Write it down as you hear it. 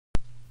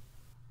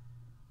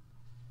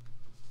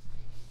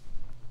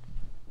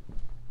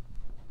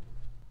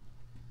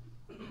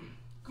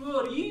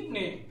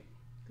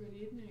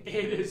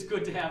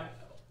good to have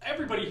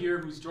everybody here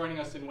who's joining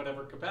us in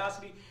whatever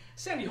capacity.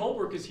 Sandy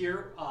Holbrook is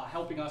here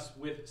helping us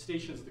with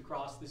Stations of the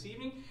Cross this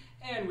evening,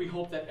 and we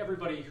hope that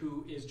everybody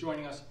who is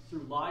joining us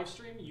through live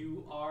stream,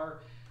 you are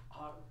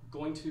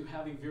going to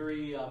have a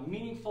very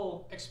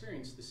meaningful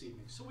experience this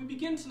evening. So we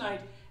begin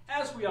tonight,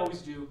 as we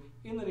always do,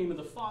 in the name of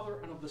the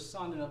Father, and of the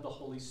Son, and of the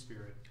Holy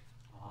Spirit.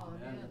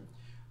 Amen.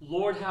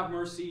 Lord, have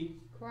mercy.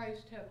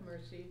 Christ, have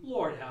mercy.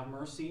 Lord, have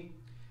mercy.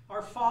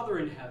 Our Father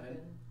in heaven,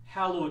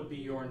 hallowed be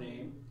your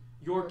name.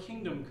 Your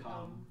kingdom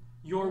come,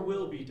 your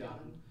will be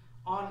done,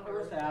 on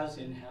earth as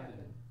in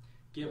heaven.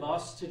 Give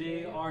us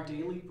today our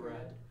daily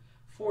bread.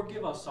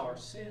 Forgive us our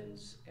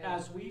sins,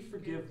 as we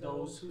forgive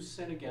those who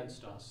sin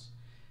against us.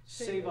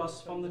 Save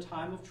us from the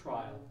time of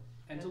trial,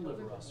 and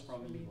deliver us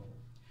from evil.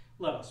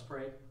 Let us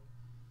pray.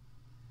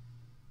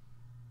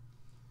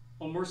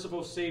 O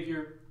merciful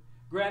Savior,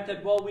 grant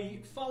that while we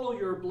follow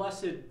your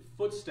blessed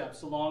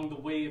footsteps along the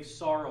way of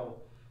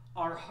sorrow,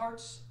 our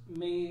hearts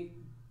may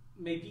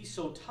be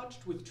so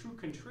touched with true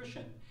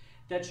contrition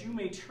that you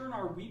may turn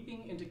our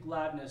weeping into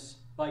gladness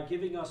by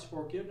giving us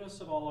forgiveness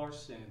of all our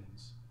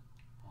sins.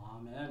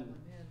 Amen.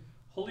 Amen.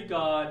 Holy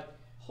God,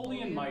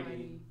 holy and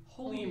mighty,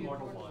 holy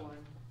immortal one,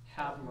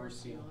 have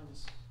mercy on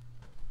us.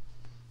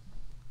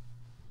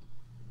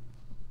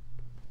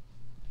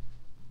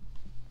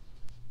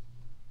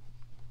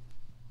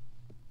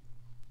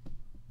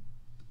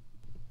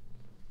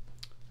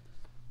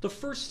 The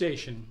first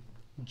station,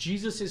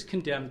 Jesus is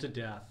condemned to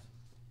death.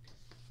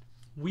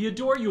 We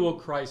adore you, O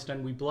Christ,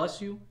 and we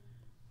bless you,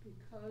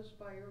 because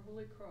by your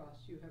holy cross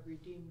you have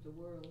redeemed the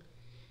world.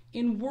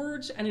 In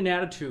words and in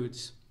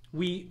attitudes,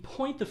 we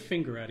point the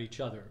finger at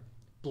each other,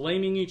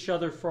 blaming each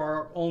other for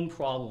our own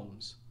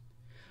problems.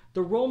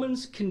 The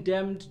Romans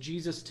condemned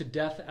Jesus to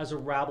death as a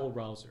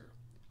rabble-rouser,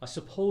 a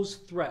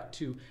supposed threat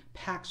to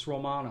Pax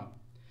Romana.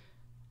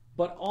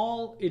 But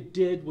all it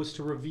did was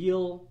to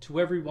reveal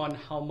to everyone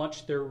how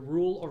much their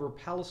rule over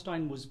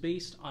Palestine was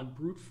based on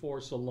brute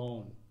force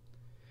alone.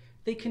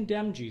 They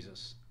condemned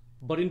Jesus,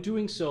 but in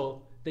doing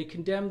so, they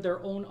condemned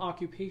their own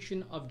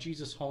occupation of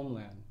Jesus'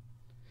 homeland.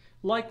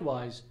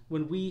 Likewise,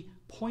 when we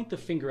point the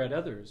finger at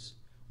others,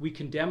 we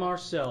condemn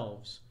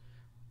ourselves,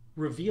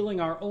 revealing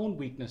our own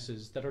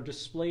weaknesses that are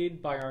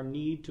displayed by our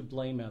need to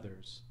blame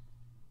others.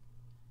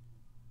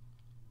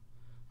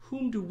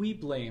 Whom do we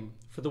blame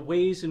for the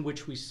ways in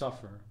which we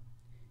suffer?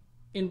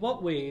 In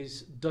what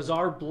ways does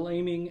our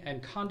blaming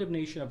and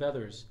condemnation of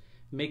others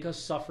make us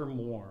suffer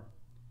more,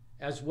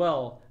 as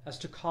well as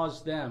to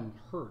cause them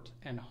hurt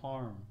and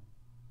harm?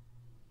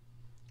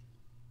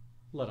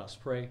 Let us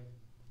pray.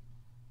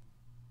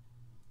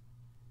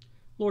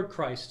 Lord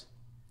Christ,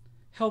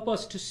 help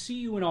us to see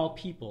you in all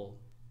people,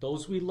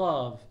 those we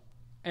love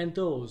and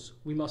those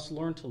we must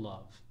learn to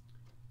love.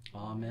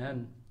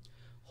 Amen.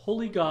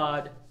 Holy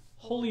God,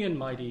 holy and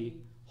mighty,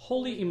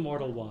 holy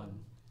immortal one,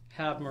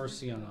 have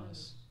mercy on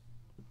us.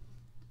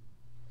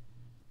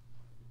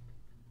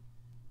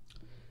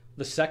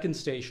 The second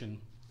station,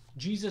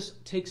 Jesus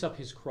takes up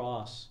his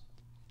cross.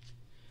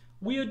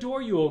 We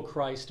adore you, O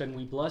Christ, and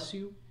we bless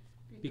you,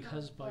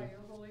 because by your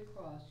holy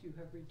cross you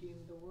have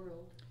redeemed the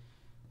world.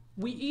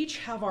 We each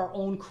have our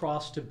own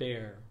cross to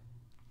bear.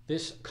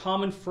 This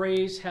common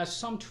phrase has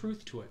some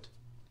truth to it.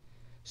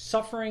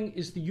 Suffering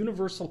is the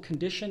universal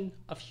condition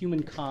of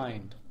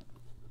humankind.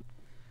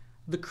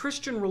 The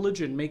Christian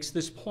religion makes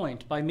this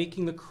point by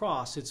making the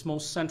cross its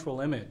most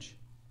central image.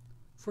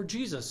 For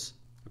Jesus,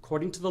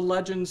 according to the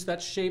legends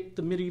that shaped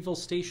the medieval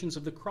Stations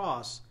of the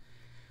Cross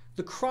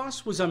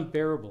was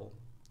unbearable.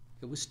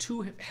 It was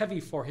too heavy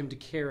for him to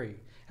carry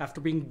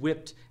after being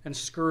whipped and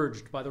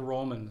scourged by the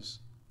Romans.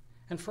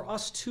 And for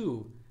us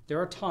too, there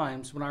are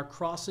times when our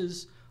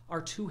crosses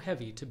are too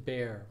heavy to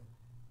bear.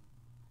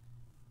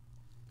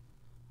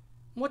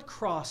 What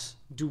cross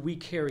do we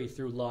carry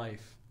through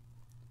life?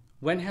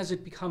 When has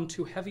it become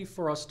too heavy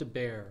for us to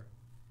bear?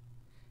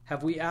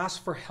 Have we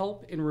asked for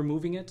help in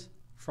removing it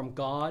from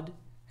God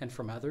and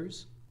from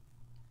others?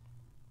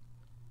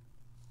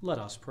 Let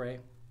us pray.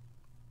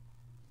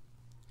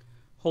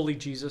 Holy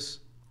Jesus,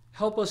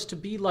 help us to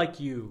be like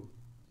you,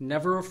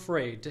 never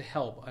afraid to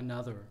help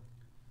another.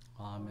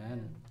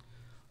 Amen.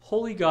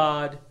 Holy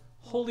God,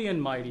 holy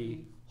and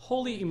mighty,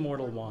 holy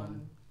immortal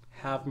one,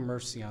 have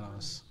mercy on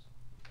us.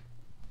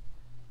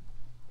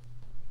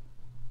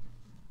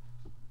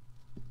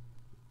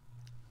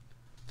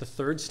 The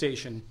third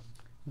station,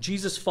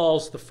 Jesus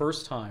falls the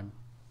first time.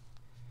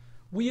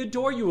 We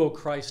adore you, O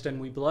Christ, and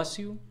we bless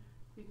you,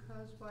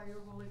 because by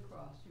your holy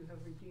cross you have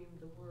redeemed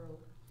the world.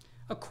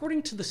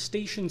 According to the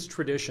Station's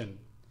tradition,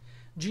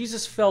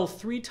 Jesus fell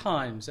 3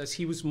 times as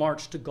he was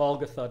marched to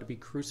Golgotha to be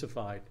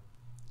crucified.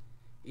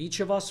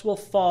 Each of us will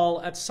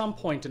fall at some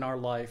point in our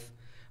life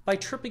by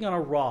tripping on a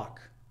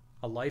rock,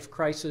 a life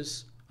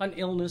crisis, an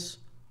illness,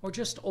 or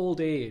just old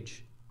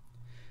age.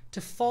 To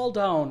fall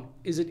down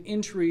is an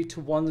injury to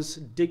one's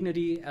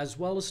dignity as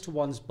well as to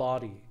one's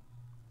body.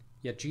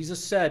 Yet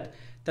Jesus said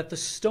that the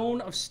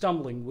stone of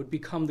stumbling would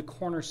become the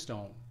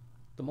cornerstone,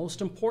 the most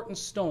important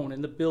stone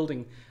in the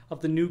building of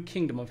the new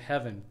kingdom of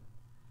heaven.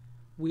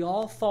 We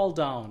all fall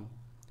down,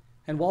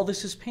 And while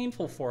this is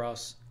painful for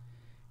us,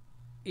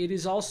 it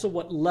is also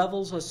what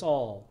levels us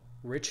all,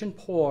 rich and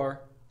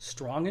poor,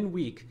 strong and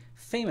weak,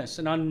 famous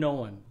and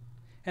unknown,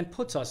 and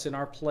puts us in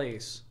our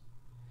place.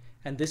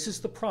 And this is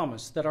the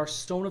promise that our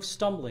stone of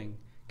stumbling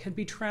can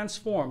be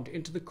transformed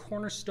into the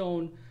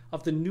cornerstone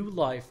of the new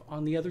life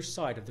on the other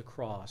side of the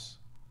cross.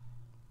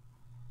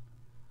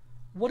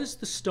 What is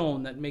the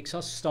stone that makes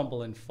us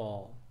stumble and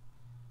fall?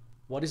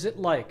 What is it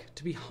like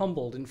to be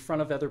humbled in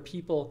front of other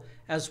people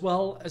as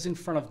well as in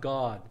front of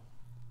God?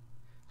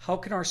 How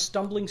can our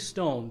stumbling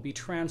stone be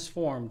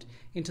transformed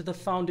into the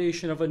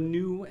foundation of a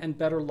new and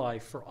better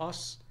life for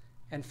us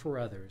and for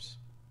others?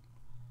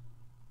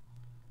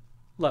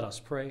 Let us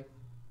pray.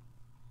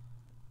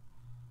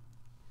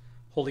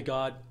 Holy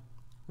God,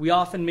 we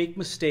often make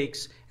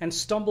mistakes and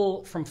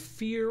stumble from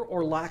fear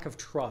or lack of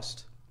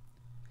trust.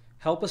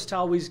 Help us to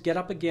always get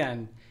up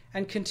again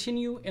and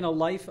continue in a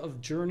life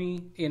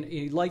journey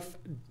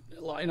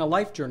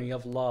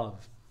of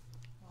love.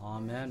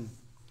 Amen.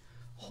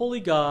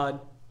 Holy God,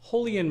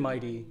 holy and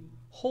mighty,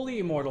 holy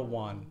immortal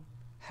one,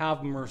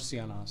 have mercy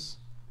on us.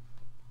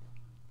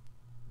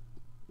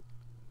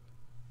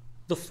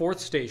 The fourth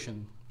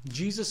station,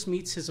 Jesus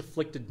meets his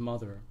afflicted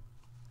mother.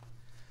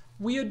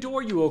 We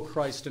adore you, O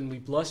Christ, and we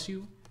bless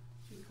you,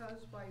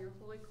 because by your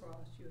holy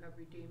cross you have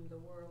redeemed the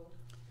world.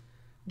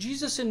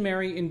 Jesus and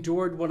Mary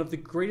endured one of the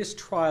greatest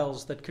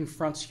trials that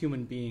confronts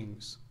human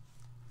beings.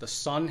 The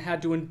son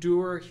had to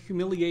endure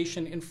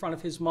humiliation in front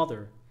of his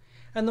mother,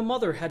 and the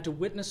mother had to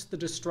witness the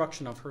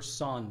destruction of her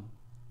son.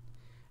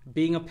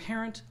 Being a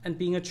parent and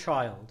being a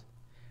child,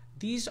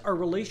 these are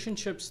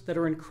relationships that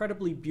are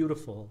incredibly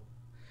beautiful,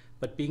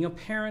 but being a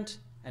parent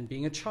and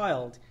being a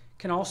child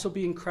can also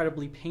be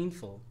incredibly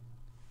painful.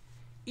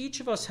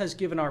 Each of us has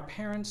given our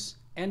parents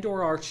and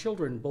or our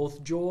children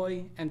both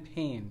joy and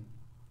pain.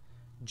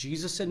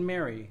 Jesus and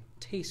Mary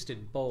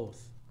tasted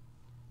both.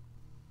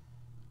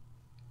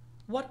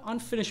 What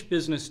unfinished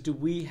business do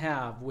we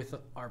have with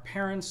our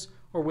parents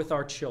or with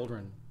our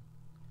children?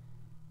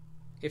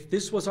 If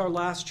this was our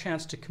last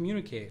chance to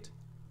communicate,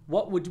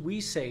 what would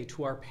we say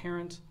to our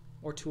parent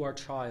or to our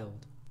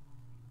child?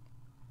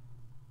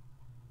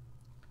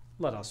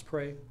 Let us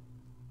pray.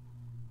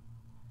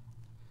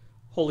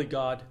 Holy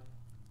God,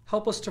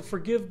 help us to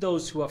forgive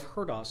those who have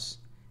hurt us,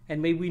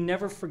 and may we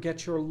never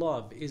forget your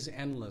love is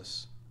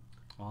endless.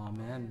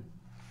 Amen.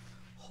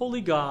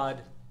 Holy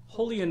God,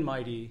 holy and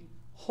mighty,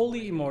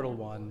 holy immortal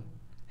one,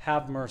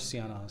 have mercy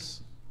on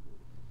us.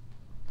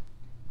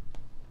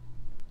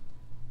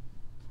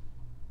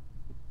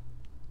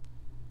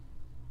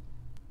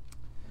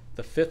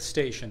 The fifth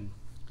station.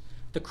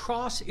 The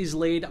cross is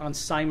laid on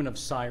Simon of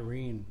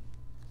Cyrene.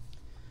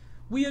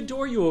 We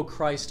adore you, O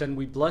Christ, and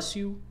we bless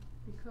you,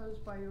 because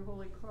by your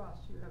holy cross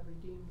you have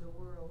redeemed the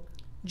world.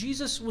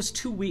 Jesus was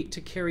too weak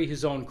to carry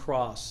his own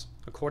cross,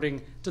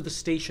 according to the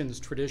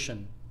station's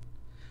tradition.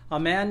 A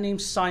man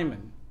named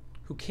Simon,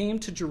 who came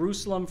to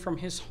Jerusalem from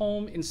his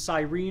home in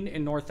Cyrene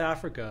in North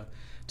Africa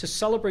to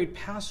celebrate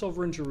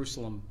Passover in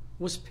Jerusalem,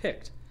 was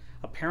picked,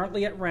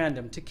 apparently at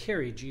random, to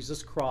carry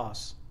Jesus'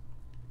 cross.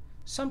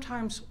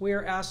 Sometimes we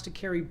are asked to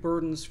carry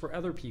burdens for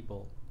other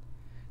people.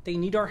 They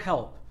need our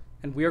help,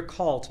 and we are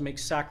called to make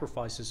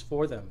sacrifices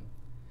for them.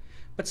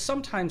 But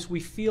sometimes we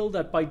feel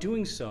that by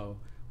doing so,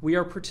 we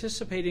are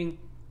participating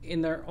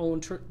in their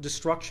own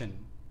destruction.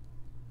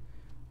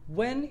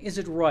 When is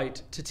it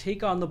right to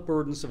take on the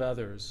burdens of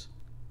others?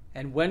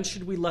 And when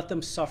should we let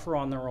them suffer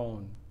on their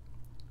own?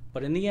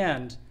 But in the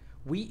end,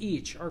 we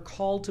each are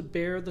called to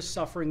bear the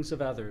sufferings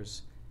of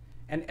others,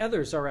 and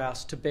others are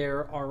asked to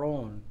bear our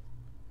own.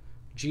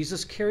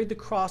 Jesus carried the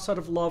cross out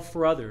of love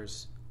for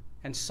others,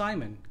 and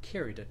Simon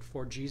carried it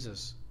for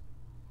Jesus.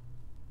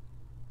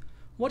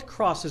 What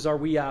crosses are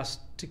we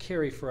asked to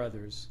carry for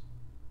others?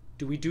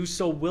 Do we do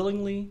so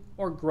willingly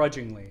or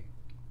grudgingly?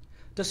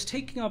 Does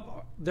taking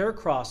up their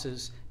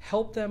crosses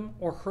help them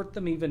or hurt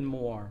them even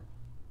more?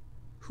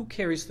 Who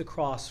carries the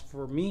cross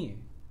for me?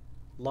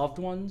 Loved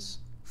ones,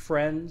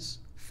 friends,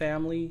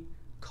 family,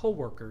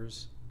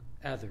 co-workers,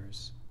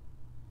 others.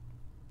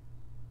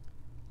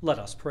 Let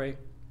us pray.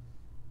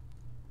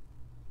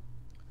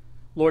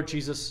 Lord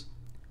Jesus,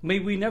 may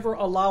we never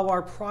allow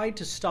our pride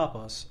to stop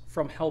us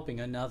from helping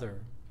another.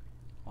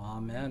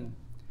 Amen.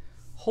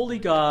 Holy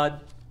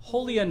God,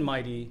 holy and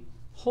mighty,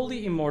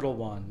 holy immortal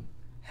one,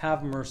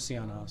 have mercy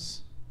on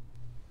us.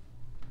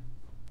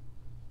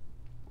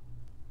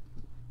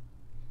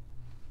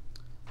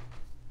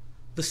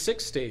 The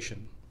sixth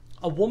station.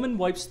 A woman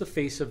wipes the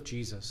face of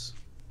Jesus.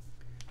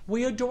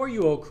 We adore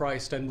you, O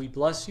Christ, and we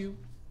bless you,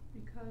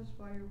 because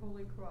by your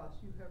holy cross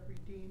you have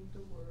redeemed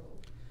the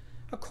world.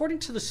 According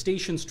to the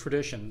station's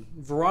tradition,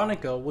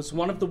 Veronica was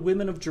one of the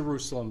women of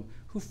Jerusalem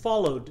who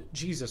followed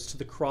Jesus to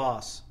the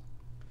cross.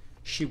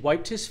 She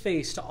wiped his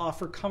face to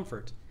offer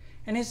comfort,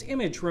 and his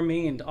image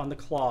remained on the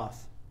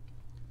cloth.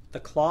 The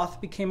cloth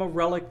became a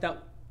relic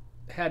that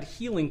had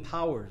healing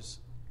powers.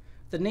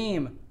 The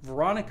name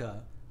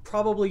Veronica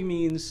probably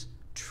means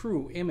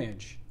true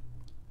image,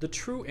 the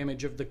true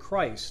image of the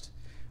Christ,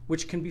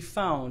 which can be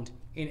found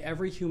in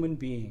every human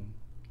being.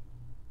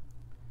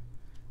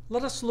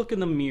 Let us look in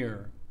the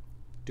mirror.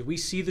 Do we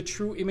see the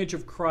true image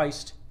of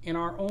Christ in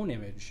our own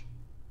image?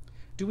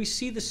 Do we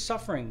see the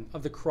suffering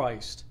of the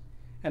Christ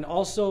and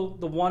also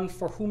the one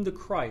for whom the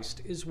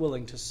Christ is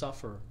willing to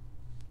suffer?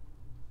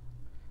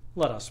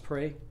 Let us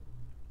pray.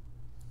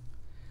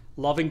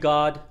 Loving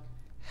God,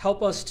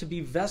 help us to be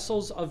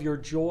vessels of your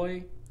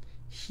joy,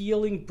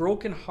 healing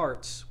broken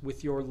hearts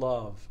with your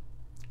love.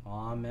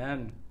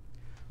 Amen.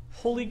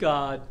 Holy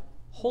God,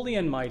 holy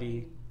and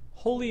mighty,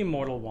 holy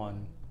immortal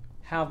one,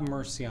 have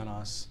mercy on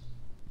us.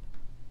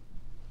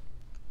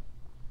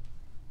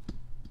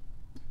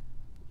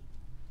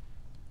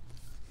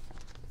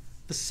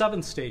 The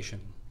seventh station,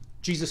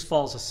 Jesus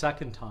falls a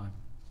second time.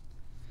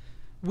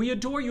 We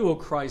adore you, O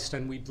Christ,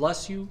 and we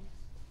bless you.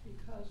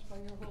 Because by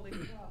your holy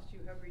cross you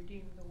have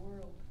redeemed the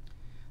world.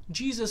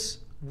 Jesus,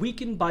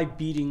 weakened by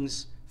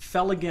beatings,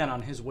 fell again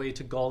on his way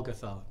to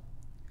Golgotha.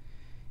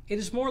 It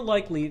is more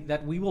likely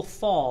that we will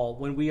fall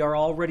when we are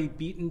already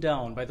beaten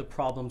down by the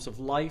problems of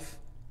life,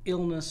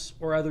 illness,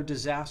 or other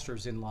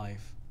disasters in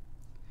life.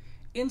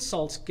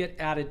 Insults get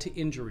added to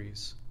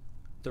injuries.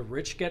 The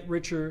rich get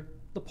richer,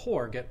 the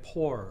poor get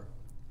poorer.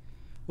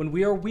 When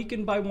we are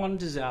weakened by one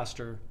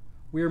disaster,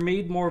 we are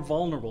made more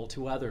vulnerable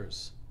to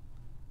others.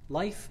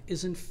 Life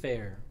isn't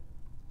fair,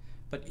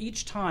 but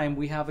each time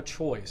we have a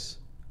choice,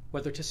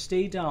 whether to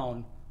stay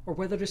down or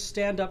whether to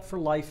stand up for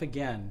life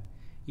again,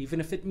 even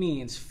if it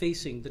means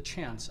facing the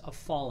chance of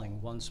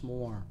falling once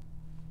more.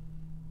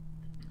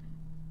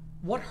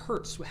 What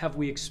hurts have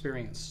we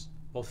experienced,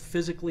 both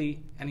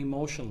physically and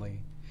emotionally,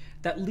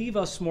 that leave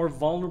us more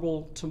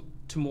vulnerable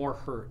to more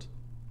hurt?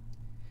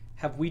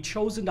 Have we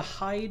chosen to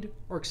hide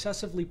or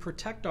excessively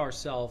protect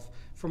ourselves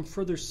from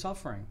further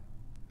suffering?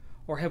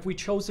 Or have we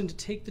chosen to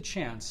take the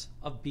chance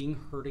of being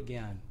hurt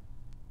again?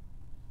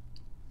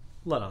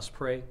 Let us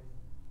pray.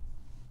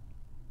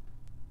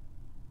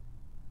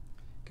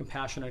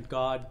 Compassionate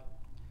God,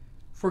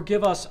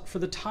 forgive us for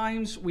the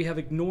times we have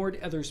ignored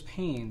others'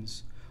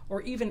 pains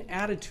or even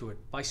added to it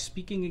by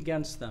speaking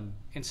against them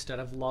instead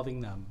of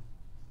loving them.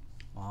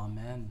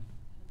 Amen.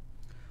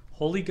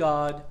 Holy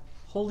God,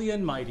 holy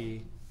and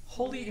mighty,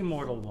 holy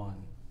immortal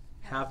one,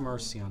 have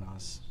mercy on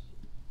us.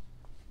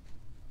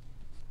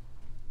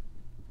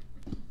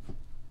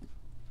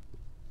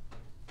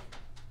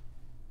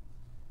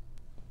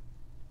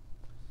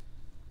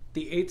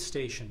 The eighth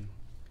station.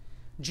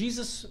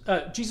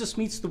 Jesus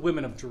meets the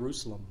women of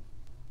Jerusalem.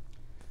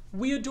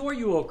 We adore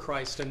you, O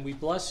Christ, and we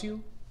bless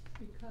you.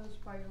 Because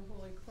by your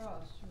holy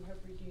cross you have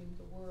redeemed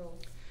the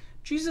world.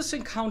 Jesus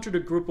encountered a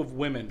group of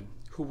women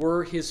who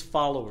were his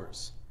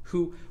followers,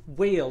 who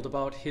wailed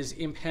about his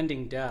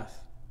impending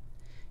death.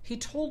 He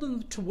told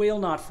them to wail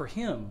not for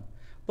him,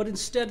 but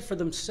instead for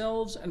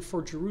themselves and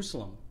for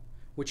Jerusalem,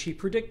 which he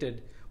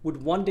predicted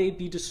would one day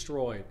be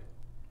destroyed.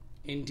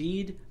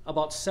 Indeed,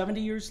 about 70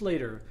 years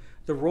later,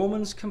 the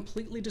Romans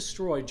completely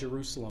destroyed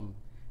Jerusalem,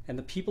 and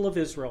the people of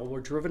Israel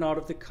were driven out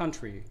of the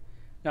country,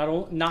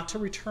 not to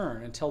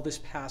return until this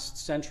past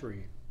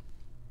century.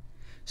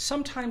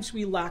 Sometimes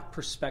we lack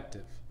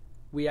perspective.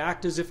 We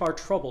act as if our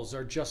troubles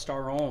are just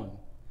our own.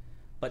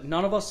 But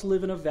none of us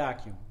live in a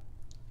vacuum.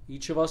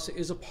 Each of us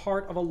is a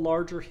part of a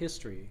larger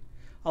history,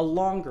 a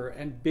longer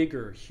and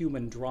bigger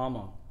human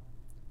drama.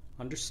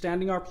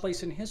 Understanding our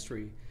place in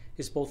history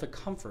is both a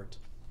comfort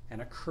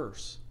and a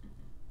curse.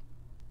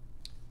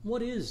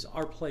 What is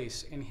our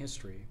place in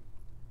history?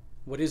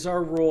 What is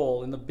our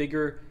role in the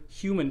bigger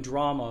human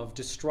drama of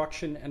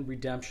destruction and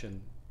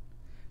redemption?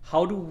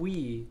 How do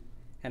we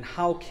and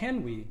how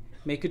can we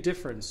make a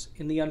difference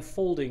in the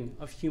unfolding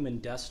of human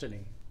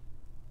destiny?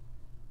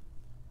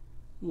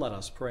 Let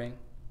us pray.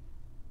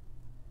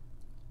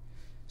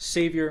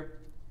 Savior,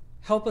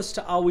 help us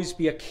to always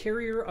be a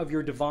carrier of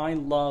your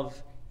divine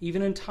love,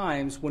 even in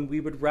times when we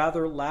would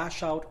rather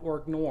lash out or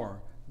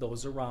ignore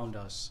those around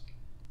us.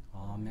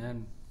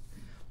 Amen.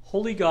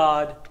 Holy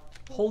God,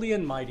 holy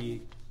and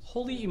mighty,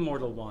 holy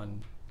immortal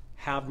one,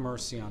 have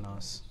mercy on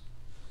us.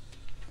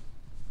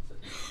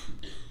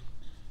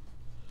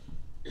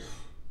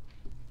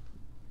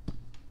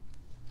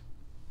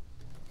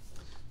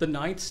 The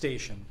ninth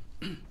station.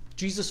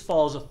 Jesus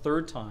falls a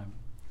third time.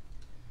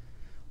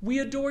 We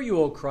adore you,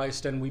 O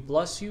Christ, and we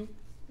bless you.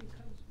 Because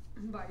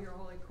by your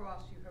holy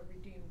cross you have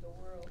redeemed the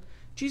world.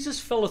 Jesus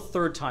fell a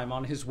third time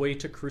on his way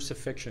to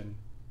crucifixion,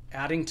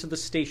 adding to the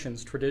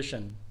station's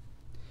tradition.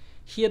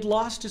 He had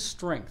lost his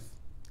strength,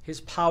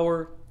 his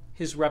power,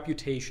 his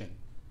reputation.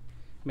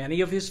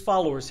 Many of his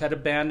followers had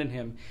abandoned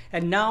him,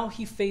 and now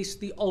he faced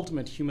the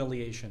ultimate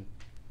humiliation.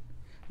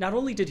 Not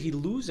only did he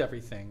lose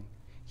everything,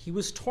 he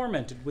was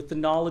tormented with the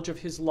knowledge of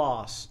his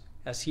loss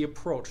as he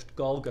approached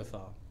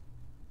Golgotha.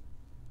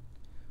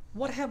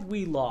 What have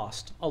we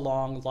lost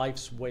along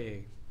life's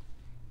way?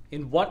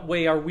 In what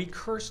way are we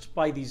cursed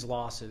by these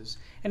losses,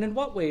 and in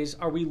what ways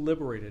are we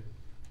liberated?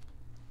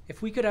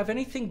 If we could have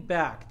anything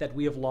back that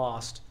we have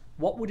lost,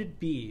 what would it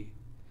be?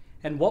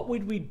 And what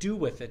would we do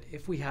with it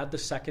if we had the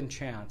second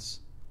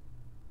chance?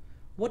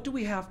 What do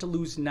we have to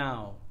lose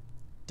now?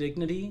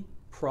 Dignity,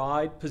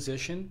 pride,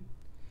 position?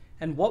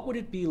 And what would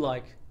it be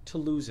like to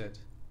lose it?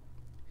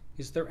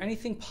 Is there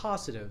anything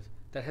positive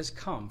that has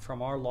come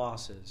from our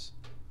losses?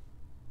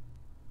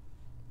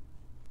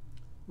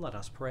 Let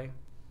us pray.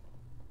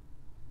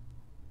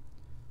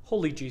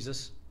 Holy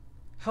Jesus,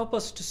 help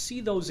us to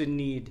see those in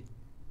need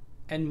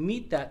and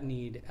meet that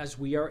need as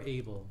we are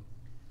able.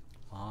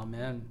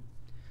 Amen.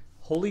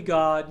 Holy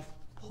God,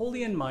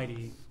 holy and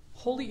mighty,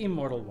 holy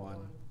immortal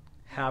one,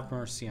 have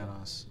mercy on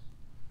us.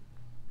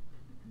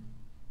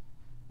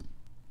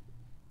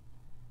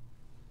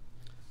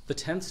 The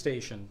 10th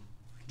station.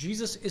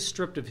 Jesus is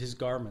stripped of his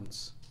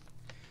garments.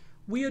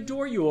 We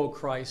adore you, O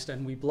Christ,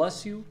 and we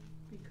bless you,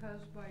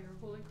 because by your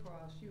holy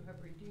cross you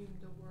have redeemed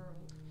the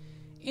world.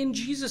 In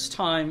Jesus'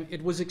 time,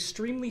 it was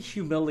extremely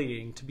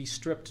humiliating to be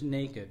stripped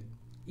naked,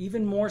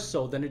 even more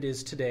so than it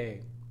is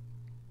today.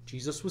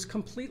 Jesus was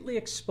completely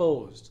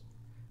exposed.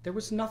 There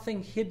was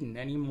nothing hidden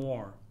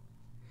anymore.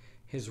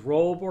 His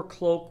robe or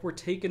cloak were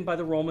taken by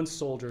the Roman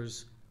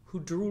soldiers,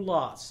 who drew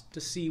lots to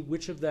see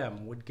which of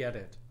them would get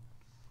it.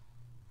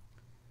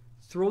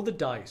 Throw the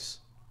dice.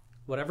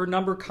 Whatever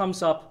number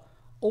comes up,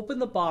 open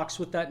the box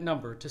with that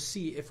number to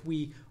see if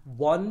we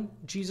won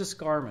Jesus'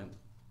 garment.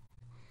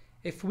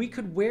 If we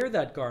could wear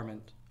that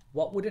garment,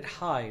 what would it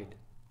hide?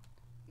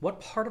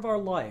 What part of our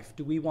life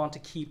do we want to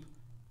keep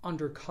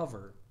under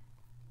cover?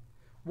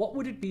 What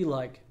would it be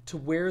like to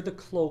wear the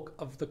cloak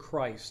of the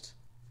Christ,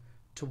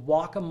 to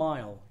walk a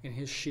mile in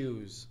his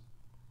shoes?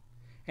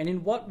 And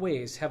in what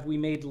ways have we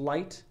made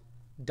light,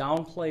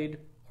 downplayed,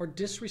 or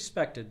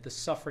disrespected the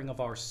suffering of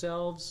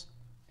ourselves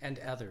and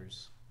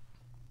others?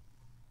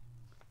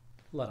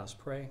 Let us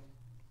pray.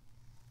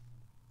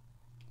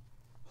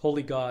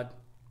 Holy God,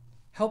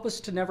 help us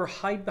to never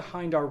hide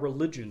behind our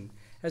religion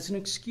as an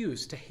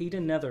excuse to hate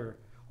another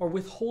or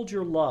withhold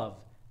your love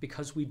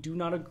because we do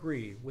not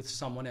agree with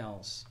someone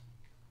else.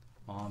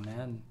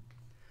 Amen.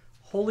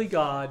 Holy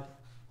God,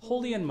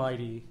 holy and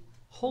mighty,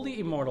 holy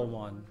immortal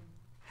one,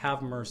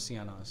 have mercy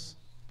on us.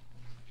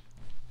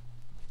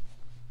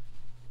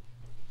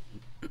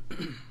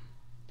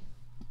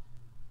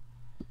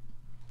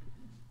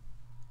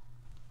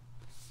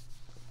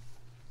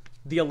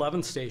 The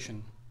 11th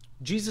station.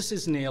 Jesus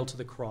is nailed to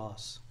the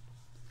cross.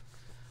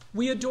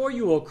 We adore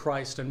you, O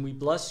Christ, and we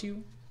bless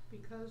you,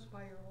 because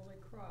by your holy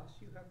cross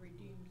you have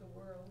redeemed the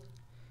world.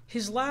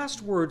 His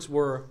last words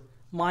were,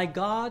 my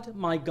God,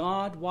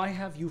 why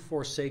have you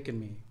forsaken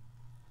me?"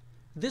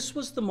 This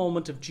was the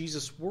moment of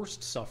Jesus'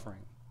 worst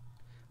suffering,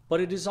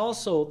 but it is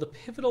also the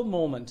pivotal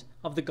moment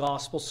of the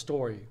gospel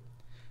story,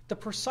 the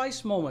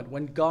precise moment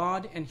when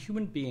God and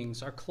human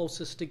beings are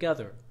closest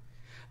together,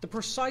 the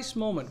precise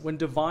moment when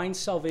divine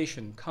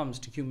salvation comes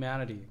to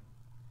humanity.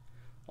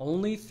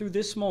 Only through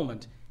this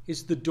moment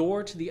is the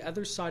door to the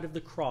other side of the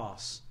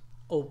cross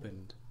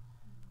opened.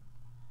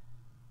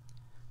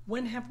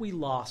 When have we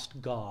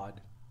lost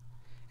God?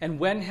 And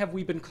when have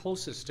we been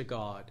closest to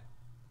God?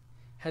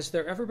 Has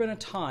there ever been a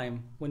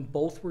time when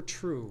both were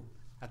true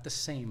at the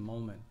same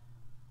moment?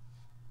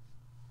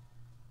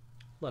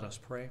 Let us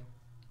pray.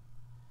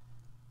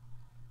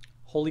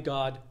 Holy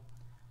God,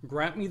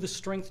 grant me the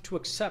strength to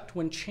accept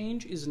when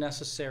change is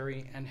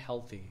necessary and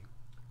healthy.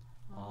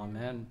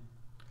 Amen.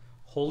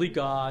 Holy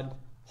God,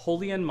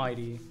 holy and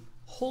mighty,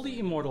 holy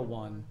immortal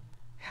one,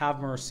 have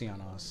mercy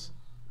on us.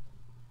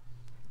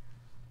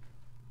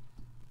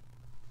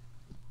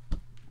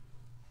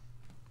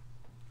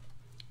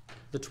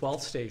 The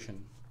 12th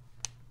station.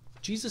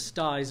 Jesus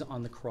dies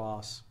on the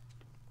cross.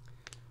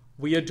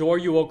 We adore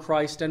you, O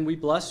Christ, and we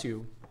bless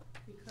you,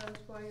 because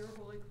by your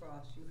holy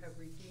cross you have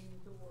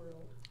redeemed the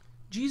world.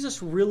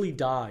 Jesus really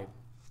died.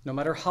 No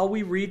matter how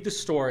we read the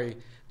story,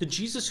 the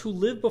Jesus who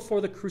lived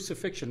before the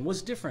crucifixion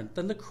was different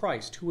than the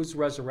Christ who was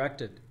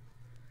resurrected.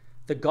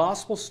 The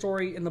gospel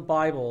story in the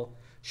Bible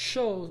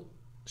shows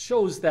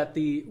that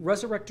the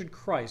resurrected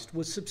Christ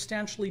was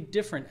substantially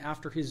different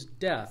after his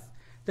death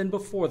than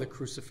before the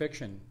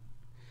crucifixion.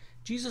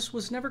 Jesus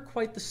was never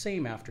quite the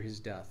same after his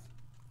death,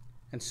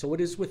 and so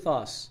it is with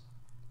us.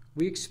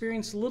 We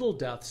experience little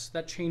deaths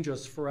that change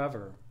us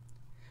forever.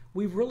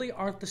 We really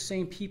aren't the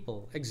same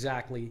people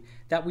exactly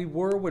that we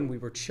were when we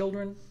were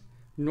children,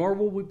 nor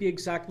will we be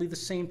exactly the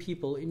same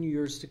people in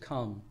years to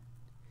come.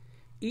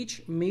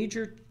 Each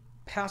major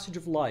passage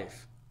of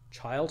life,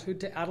 childhood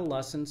to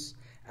adolescence,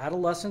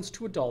 adolescence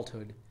to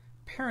adulthood,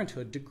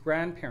 parenthood to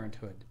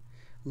grandparenthood,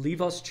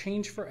 leave us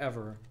changed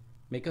forever,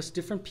 make us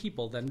different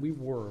people than we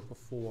were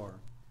before.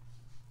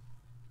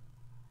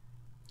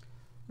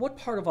 What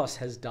part of us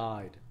has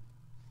died?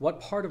 What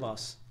part of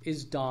us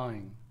is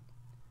dying?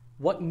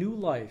 What new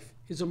life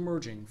is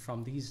emerging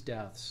from these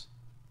deaths?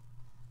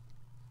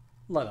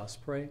 Let us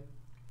pray.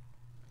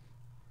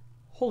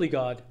 Holy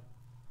God,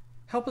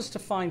 help us to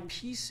find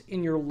peace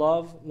in your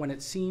love when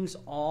it seems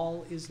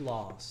all is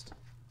lost.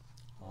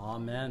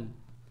 Amen.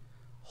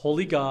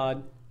 Holy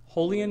God,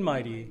 holy and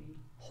mighty,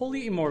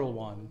 holy immortal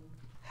one,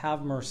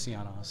 have mercy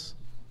on us.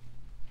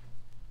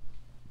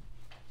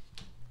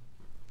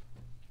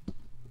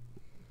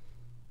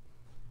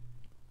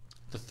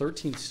 The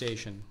 13th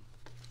station.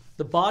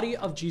 The body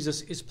of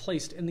Jesus is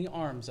placed in the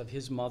arms of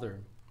his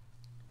mother.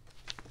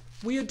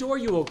 We adore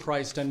you, O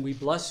Christ, and we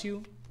bless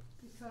you,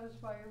 Because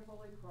by your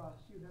holy cross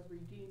you have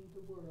redeemed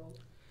the world.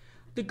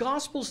 The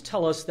Gospels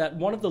tell us that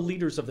one of the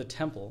leaders of the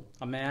temple,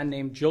 a man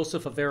named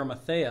Joseph of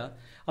Arimathea,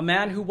 a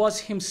man who was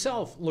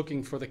himself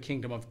looking for the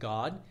kingdom of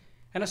God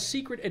and a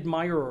secret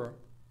admirer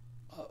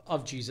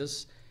of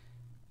Jesus,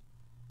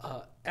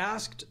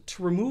 asked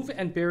to remove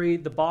and bury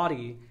the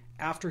body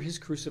after his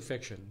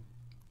crucifixion.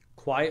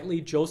 Quietly,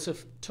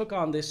 Joseph took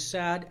on this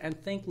sad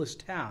and thankless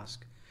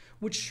task,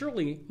 which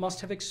surely must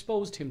have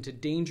exposed him to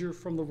danger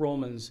from the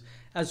Romans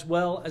as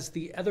well as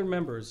the other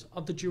members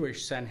of the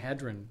Jewish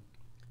Sanhedrin.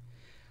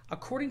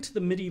 According to the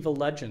medieval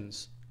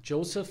legends,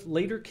 Joseph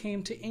later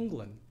came to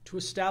England to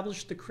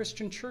establish the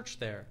Christian church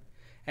there,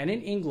 and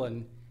in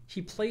England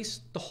he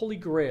placed the Holy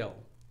Grail,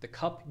 the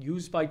cup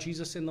used by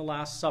Jesus in the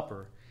Last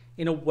Supper,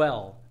 in a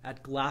well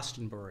at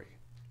Glastonbury.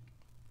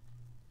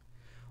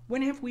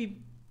 When have we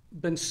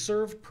been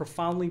served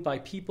profoundly by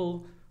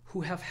people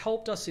who have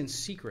helped us in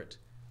secret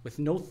with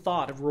no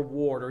thought of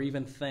reward or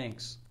even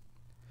thanks?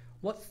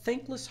 What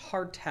thankless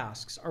hard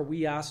tasks are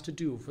we asked to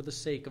do for the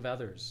sake of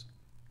others?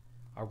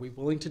 Are we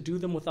willing to do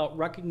them without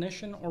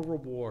recognition or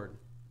reward?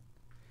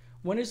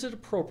 When is it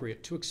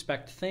appropriate to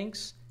expect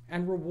thanks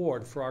and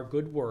reward for our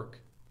good work?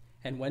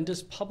 And when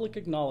does public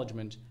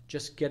acknowledgement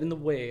just get in the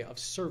way of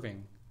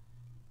serving,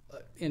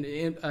 in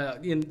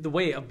the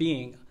way of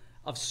being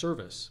of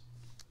service?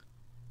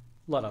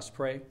 Let us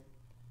pray.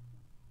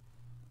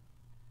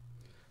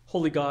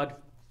 Holy God,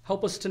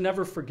 help us to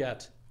never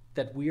forget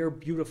that we are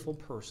beautiful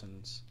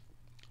persons.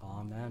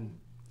 Amen.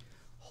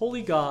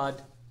 Holy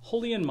God,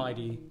 holy and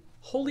mighty,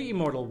 Holy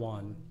Immortal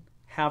One,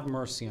 have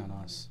mercy on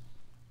us.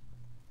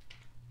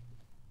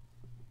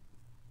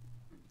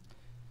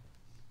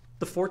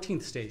 The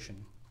 14th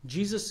station.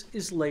 Jesus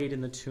is laid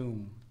in the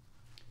tomb.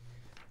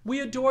 We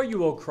adore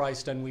you, O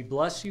Christ, and we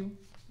bless you.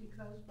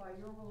 Because by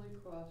your holy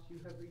cross you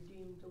have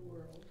redeemed the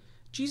world.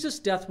 Jesus'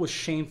 death was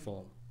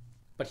shameful,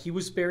 but he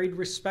was buried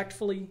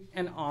respectfully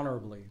and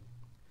honorably.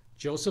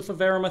 Joseph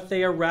of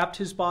Arimathea wrapped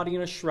his body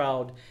in a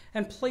shroud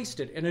and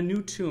placed it in a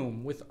new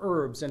tomb with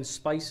herbs and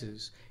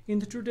spices in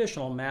the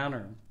traditional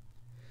manner.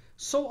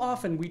 So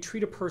often we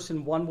treat a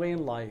person one way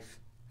in life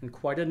and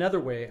quite another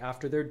way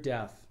after their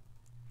death.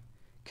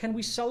 Can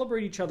we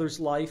celebrate each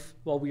other's life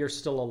while we are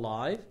still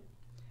alive,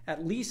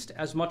 at least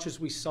as much as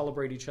we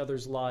celebrate each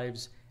other's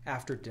lives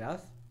after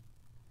death?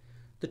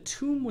 The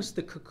tomb was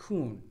the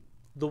cocoon,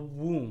 the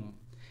womb,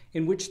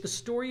 in which the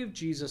story of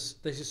Jesus,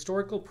 the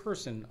historical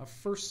person of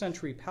first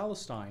century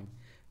Palestine,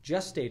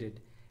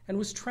 gestated and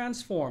was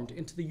transformed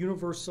into the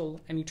universal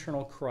and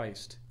eternal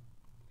Christ.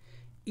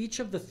 Each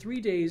of the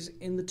 3 days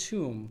in the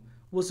tomb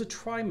was a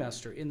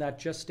trimester in that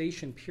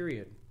gestation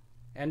period,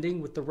 ending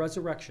with the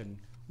resurrection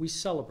we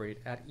celebrate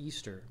at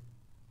Easter.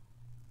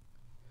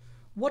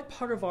 What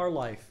part of our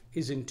life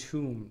is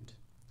entombed,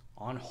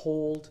 on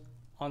hold,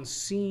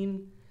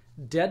 unseen,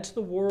 dead to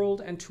the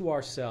world and to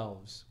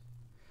ourselves?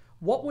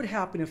 What would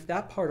happen if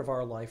that part of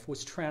our life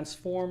was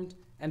transformed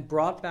and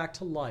brought back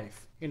to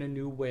life in a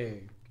new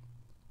way?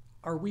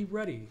 Are we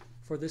ready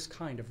for this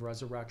kind of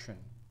resurrection?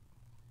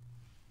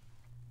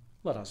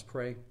 Let us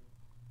pray.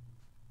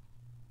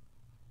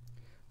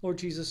 Lord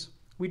Jesus,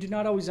 we do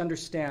not always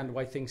understand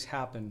why things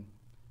happen.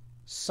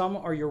 Some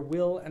are your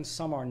will and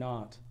some are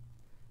not.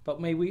 But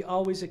may we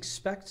always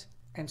expect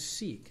and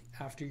seek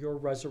after your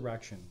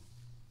resurrection.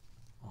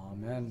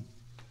 Amen.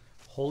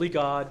 Holy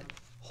God,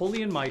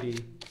 holy and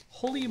mighty,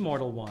 Holy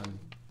Immortal One,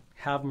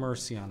 have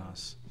mercy on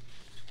us.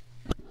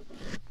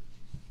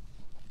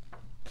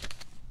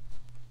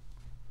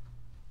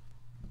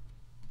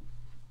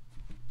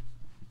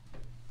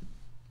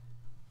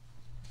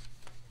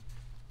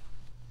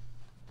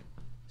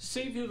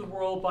 Savior of the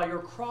world, by your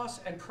cross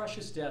and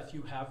precious death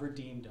you have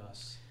redeemed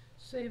us.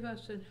 Save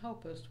us and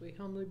help us, we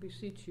humbly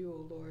beseech you,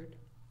 O Lord.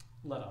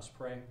 Let us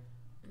pray.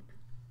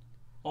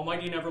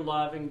 Almighty and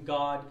ever-loving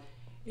God,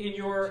 in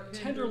your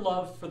tender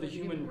love for the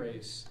human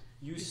race,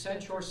 you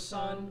sent your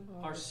Son,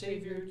 our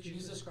Savior,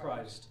 Jesus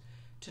Christ,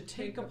 to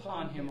take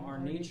upon him our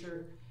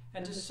nature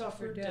and to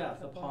suffer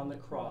death upon the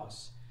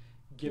cross,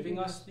 giving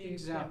us the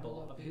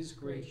example of his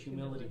great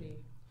humility.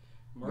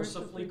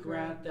 Mercifully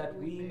grant that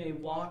we may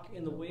walk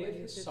in the way of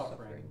his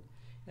suffering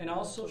and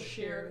also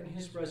share in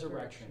his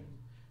resurrection,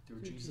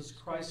 through Jesus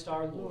Christ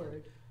our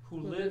Lord, who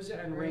lives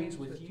and reigns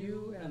with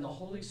you and the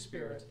Holy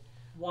Spirit,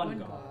 one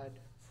God,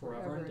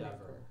 forever and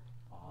ever.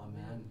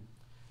 Amen.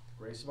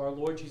 The grace of our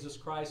Lord Jesus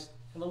Christ,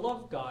 and the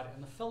love of God,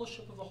 and the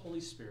fellowship of the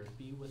Holy Spirit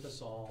be with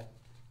us all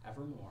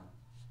evermore.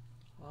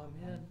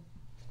 Amen.